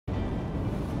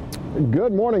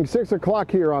Good morning, 6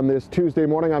 o'clock here on this Tuesday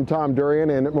morning. I'm Tom Durian,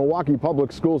 and Milwaukee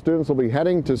Public School students will be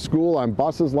heading to school on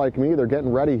buses like me. They're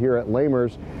getting ready here at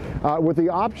Lamers with the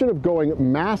option of going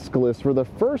maskless for the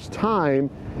first time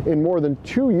in more than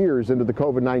 2 years into the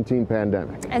COVID-19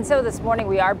 pandemic. And so this morning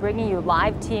we are bringing you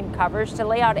live team coverage to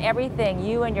lay out everything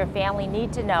you and your family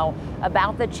need to know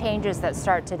about the changes that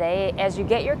start today as you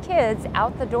get your kids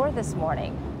out the door this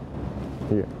morning.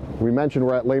 Yeah. We mentioned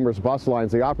we're at Lamers bus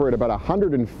lines. They operate about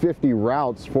 150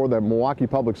 routes for the Milwaukee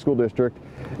Public School District,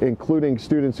 including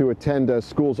students who attend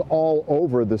schools all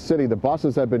over the city. The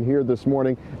buses have been here this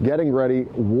morning getting ready,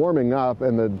 warming up,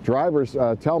 and the drivers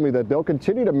tell me that they'll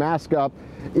continue to mask up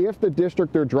if the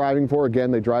district they're driving for,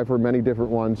 again, they drive for many different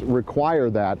ones,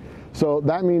 require that. So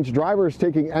that means drivers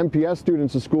taking MPS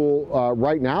students to school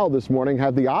right now this morning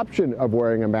have the option of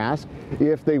wearing a mask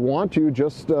if they want to,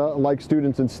 just like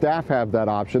students and staff have that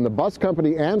option. The bus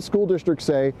company and school district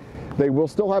say they will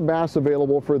still have masks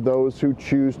available for those who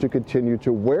choose to continue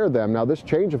to wear them. Now, this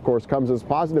change, of course, comes as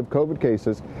positive COVID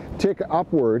cases tick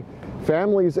upward.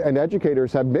 Families and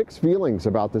educators have mixed feelings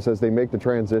about this as they make the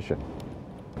transition.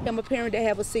 I'm a parent that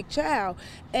have a sick child,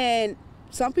 and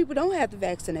some people don't have the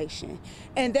vaccination,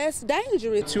 and that's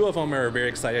dangerous. Two of them are very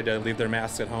excited to leave their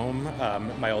masks at home.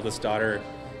 My oldest daughter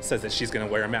says that she's going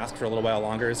to wear a mask for a little while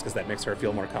longer because that makes her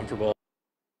feel more comfortable.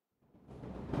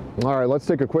 All right, let's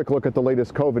take a quick look at the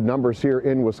latest COVID numbers here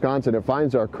in Wisconsin. It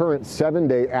finds our current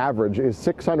 7-day average is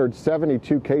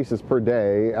 672 cases per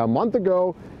day. A month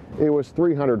ago, it was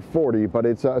 340, but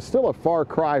it's still a far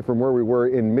cry from where we were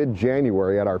in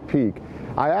mid-January at our peak.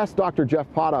 I asked Dr. Jeff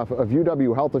Potoff of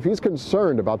UW Health if he's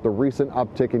concerned about the recent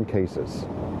uptick in cases.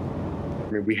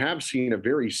 I mean, we have seen a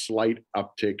very slight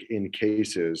uptick in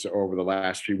cases over the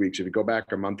last few weeks. If you go back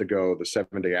a month ago, the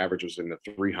 7-day average was in the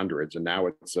 300s, and now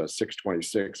it's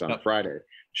 626 on Friday.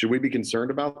 Should we be concerned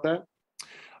about that?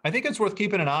 I think it's worth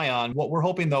keeping an eye on. What we're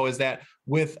hoping, though, is that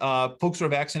with folks who are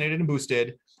vaccinated and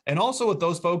boosted, and also with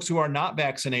those folks who are not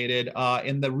vaccinated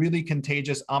in the really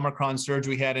contagious Omicron surge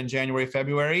we had in January,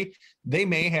 February, they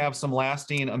may have some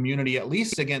lasting immunity, at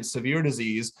least against severe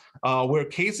disease, where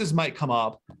cases might come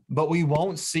up, but we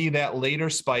won't see that later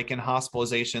spike in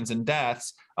hospitalizations and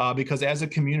deaths because as a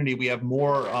community, we have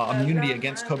more immunity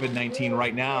against COVID-19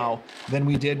 right now than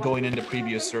we did going into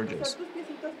previous surges.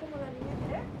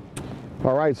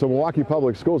 All right, so Milwaukee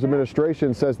Public Schools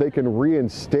administration says they can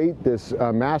reinstate this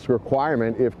mask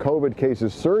requirement if COVID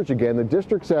cases surge again. The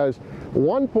district says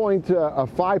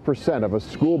 1.5% of a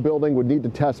school building would need to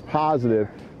test positive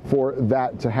for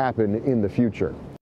that to happen in the future.